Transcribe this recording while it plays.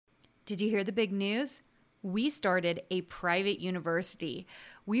Did you hear the big news? We started a private university.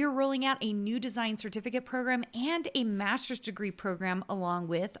 We are rolling out a new design certificate program and a master's degree program along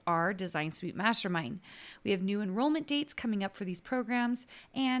with our Design Suite Mastermind. We have new enrollment dates coming up for these programs.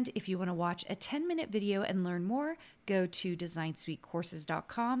 And if you want to watch a 10-minute video and learn more, go to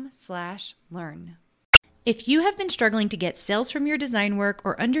designsuitecourses.com/learn. If you have been struggling to get sales from your design work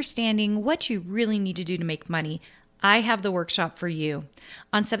or understanding what you really need to do to make money, I have the workshop for you.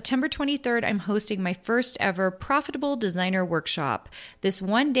 On September 23rd, I'm hosting my first ever Profitable Designer Workshop. This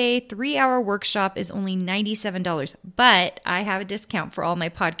one-day, 3-hour workshop is only $97, but I have a discount for all my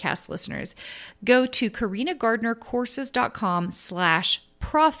podcast listeners. Go to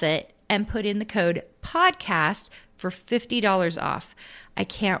karinagardnercourses.com/profit and put in the code podcast for $50 off. I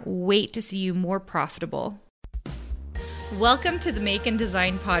can't wait to see you more profitable. Welcome to the Make and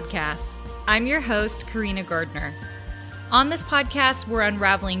Design Podcast. I'm your host, Karina Gardner. On this podcast, we're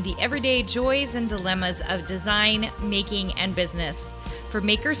unraveling the everyday joys and dilemmas of design, making, and business. For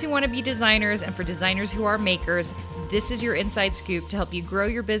makers who want to be designers and for designers who are makers, this is your inside scoop to help you grow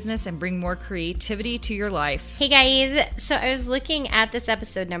your business and bring more creativity to your life. Hey guys, so I was looking at this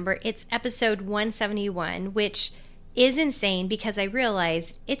episode number. It's episode 171, which is insane because I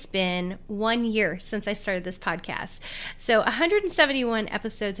realized it's been 1 year since I started this podcast. So 171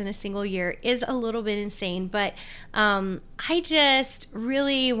 episodes in a single year is a little bit insane, but I just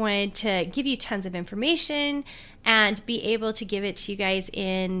really wanted to give you tons of information and be able to give it to you guys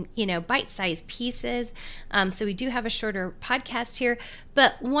in, bite-sized pieces. So we do have a shorter podcast here.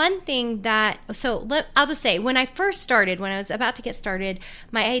 But one thing I'll just say, when I was about to get started,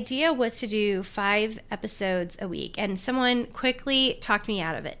 my idea was to do 5 episodes a week. And someone quickly talked me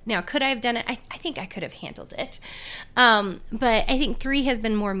out of it. Now, could I have done it? I think I could have handled it. But I think 3 has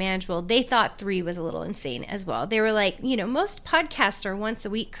been more manageable. They thought 3 was a little insane as well. They were like, most podcasts are once a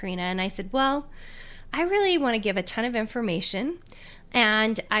week, Karina. And I said, well, I really want to give a ton of information,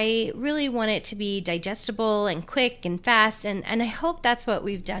 and I really want it to be digestible and quick and fast, and I hope that's what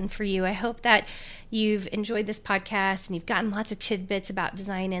we've done for you. I hope that you've enjoyed this podcast and you've gotten lots of tidbits about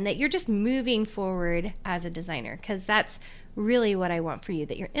design and that you're just moving forward as a designer, because that's really what I want for you,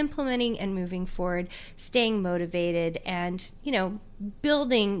 that you're implementing and moving forward, staying motivated, and,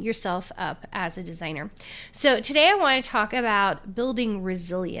 building yourself up as a designer. So today I want to talk about building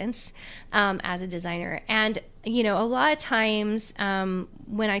resilience as a designer. And, a lot of times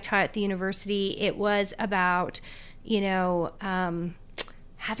when I taught at the university, it was about, having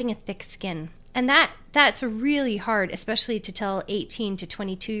a thick skin. And that's really hard, especially to tell 18 to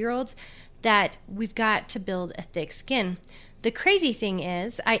 22-year-olds that we've got to build a thick skin. The crazy thing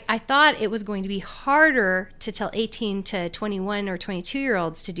is, I thought it was going to be harder to tell 18 to 21 or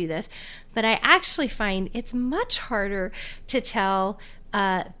 22-year-olds to do this, but I actually find it's much harder to tell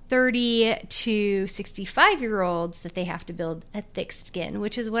 30 to 65-year-olds that they have to build a thick skin,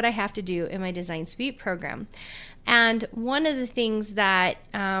 which is what I have to do in my Design Suite program. And one of the things that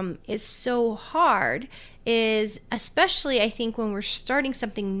is so hard is, especially I think when we're starting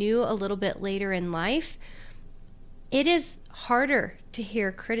something new a little bit later in life, it is harder to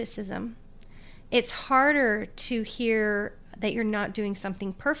hear criticism. It's harder to hear that you're not doing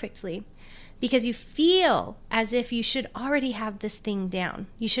something perfectly because you feel as if you should already have this thing down.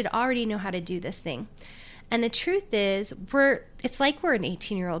 You should already know how to do this thing. And the truth is, it's like we're an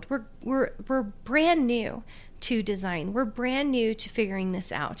 18-year-old. We're brand new to design. We're brand new to figuring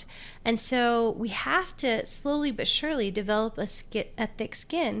this out. And so we have to slowly but surely develop a thick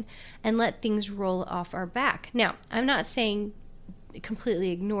skin and let things roll off our back. Now, I'm not saying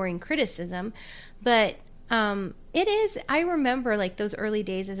completely ignoring criticism, but it is, I remember like those early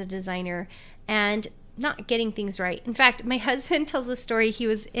days as a designer and not getting things right. In fact, my husband tells a story. He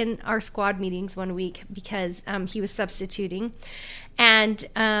was in our squad meetings one week because he was substituting. And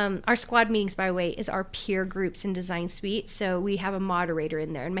our squad meetings, by the way, is our peer groups in Design Suite. So we have a moderator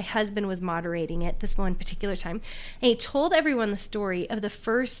in there. And my husband was moderating it this one particular time. And he told everyone the story of the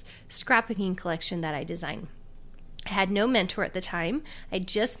first scrapbooking collection that I designed. I had no mentor at the time. I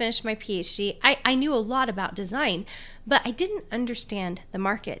just finished my PhD. I knew a lot about design, but I didn't understand the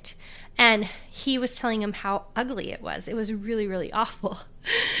market. And he was telling him how ugly it was. It was really, really awful.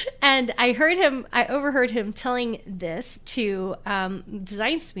 And I overheard him telling this to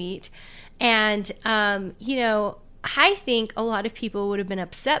Design Suite. And, I think a lot of people would have been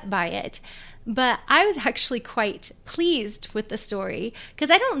upset by it. But I was actually quite pleased with the story because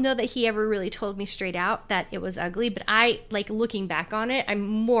I don't know that he ever really told me straight out that it was ugly. But looking back on it, I'm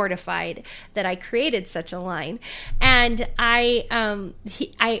mortified that I created such a line. And I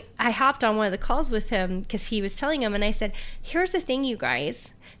hopped on one of the calls with him because he was telling him, and I said, "Here's the thing, you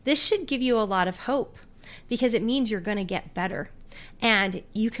guys. this should give you a lot of hope because it means you're going to get better. And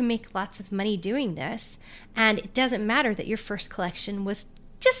you can make lots of money doing this. And it doesn't matter that your first collection was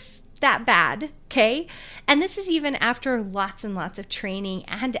just that bad, okay? And this is even after lots and lots of training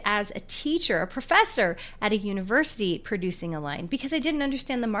and as a teacher, a professor at a university producing a line, because I didn't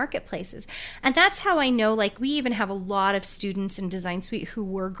understand the marketplaces. And that's how I know, like, we even have a lot of students in Design Suite who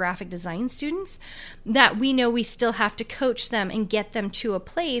were graphic design students that we know we still have to coach them and get them to a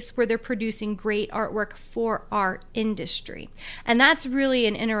place where they're producing great artwork for our industry. And that's really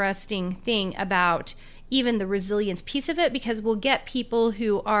an interesting thing about even the resilience piece of it, because we'll get people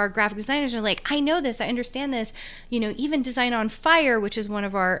who are graphic designers and are like, I know this, I understand this, even Design on Fire, which is one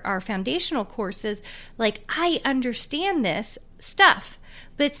of our foundational courses, like, I understand this stuff.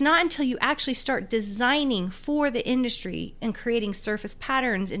 But it's not until you actually start designing for the industry and creating surface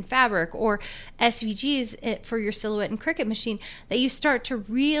patterns in fabric or SVGs for your silhouette and Cricut machine that you start to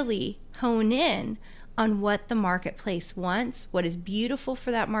really hone in on what the marketplace wants, what is beautiful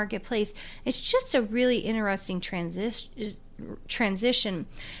for that marketplace. It's just a really interesting transition,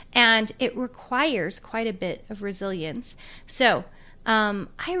 and it requires quite a bit of resilience. So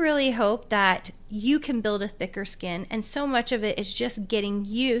I really hope that you can build a thicker skin, and so much of it is just getting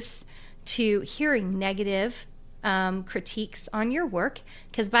used to hearing negative critiques on your work,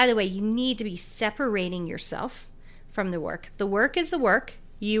 because, by the way, you need to be separating yourself from the work. The work is the work.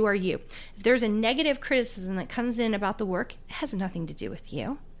 You are you. If there's a negative criticism that comes in about the work, it has nothing to do with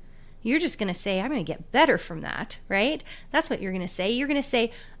you. You're just going to say, I'm going to get better from that, right? That's what you're going to say. You're going to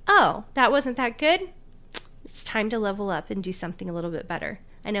say, oh, that wasn't that good. It's time to level up and do something a little bit better.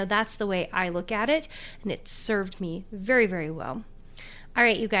 I know that's the way I look at it, and it served me very, very well. All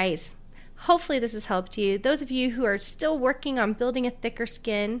right, you guys, hopefully this has helped you. Those of you who are still working on building a thicker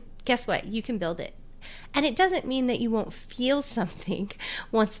skin, guess what? You can build it. And it doesn't mean that you won't feel something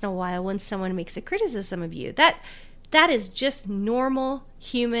once in a while when someone makes a criticism of you. That is just normal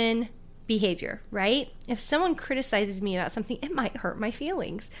human behavior, right? If someone criticizes me about something, it might hurt my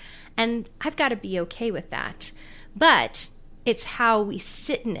feelings. And I've got to be okay with that. But it's how we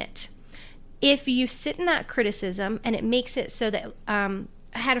sit in it. If you sit in that criticism and it makes it so that I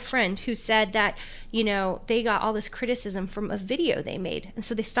had a friend who said that, they got all this criticism from a video they made, and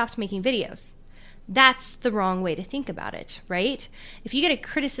so they stopped making videos. That's the wrong way to think about it, right? If you get a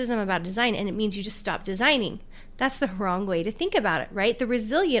criticism about design and it means you just stop designing, that's the wrong way to think about it, right? The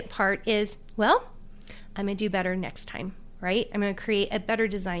resilient part is, well, I'm going to do better next time, right? I'm going to create a better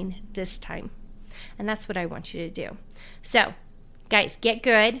design this time. And that's what I want you to do. So, guys, get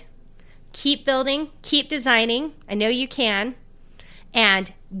good. Keep building. Keep designing. I know you can.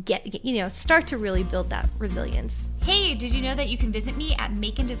 And start to really build that resilience. Hey, did you know that you can visit me at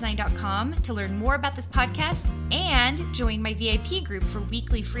makeanddesign.com to learn more about this podcast and join my VIP group for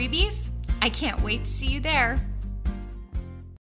weekly freebies? I can't wait to see you there.